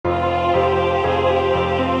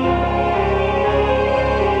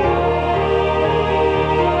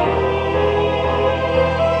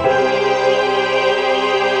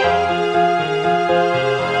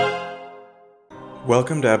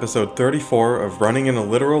Welcome to episode 34 of Running in a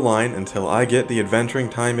Literal Line Until I Get the Adventuring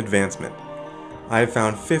Time Advancement. I have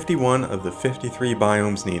found 51 of the 53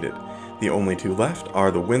 biomes needed. The only two left are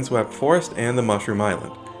the windswept forest and the mushroom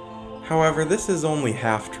island. However, this is only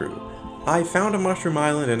half true. I found a mushroom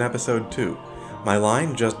island in episode 2. My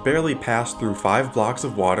line just barely passed through 5 blocks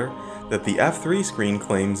of water that the F3 screen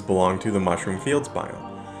claims belong to the mushroom fields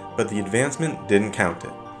biome, but the advancement didn't count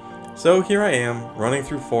it. So here I am, running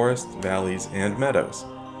through forests, valleys, and meadows.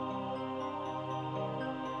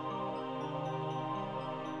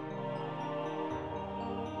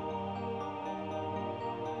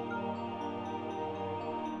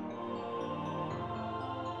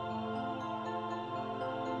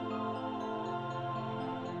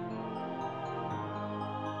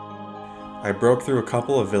 I broke through a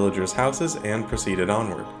couple of villagers' houses and proceeded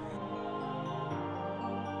onward.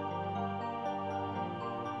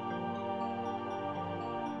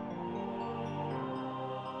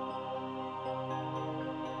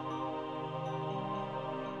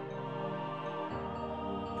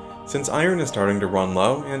 Since iron is starting to run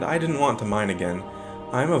low and I didn't want to mine again,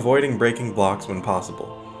 I'm avoiding breaking blocks when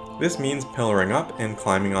possible. This means pillaring up and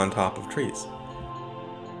climbing on top of trees.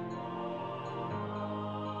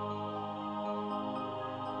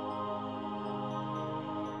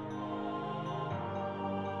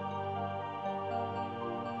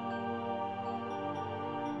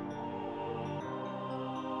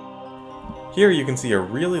 Here you can see a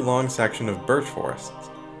really long section of birch forests.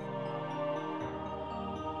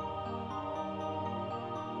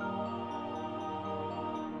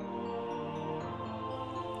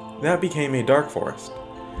 That became a dark forest.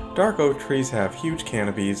 Dark oak trees have huge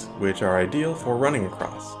canopies, which are ideal for running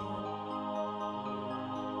across.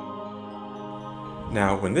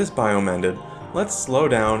 Now, when this biome ended, let's slow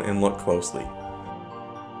down and look closely.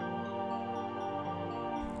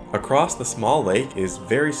 Across the small lake is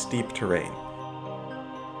very steep terrain.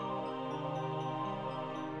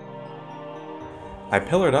 I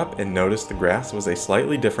pillared up and noticed the grass was a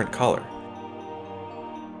slightly different color.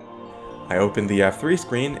 I opened the F3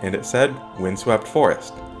 screen and it said windswept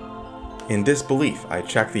forest. In disbelief, I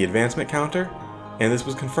checked the advancement counter and this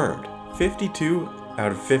was confirmed. 52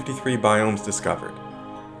 out of 53 biomes discovered.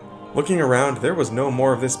 Looking around, there was no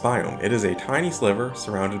more of this biome. It is a tiny sliver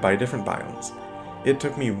surrounded by different biomes. It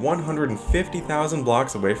took me 150,000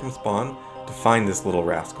 blocks away from spawn to find this little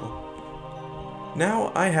rascal.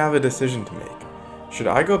 Now I have a decision to make. Should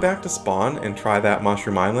I go back to spawn and try that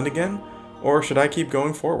mushroom island again, or should I keep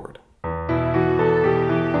going forward?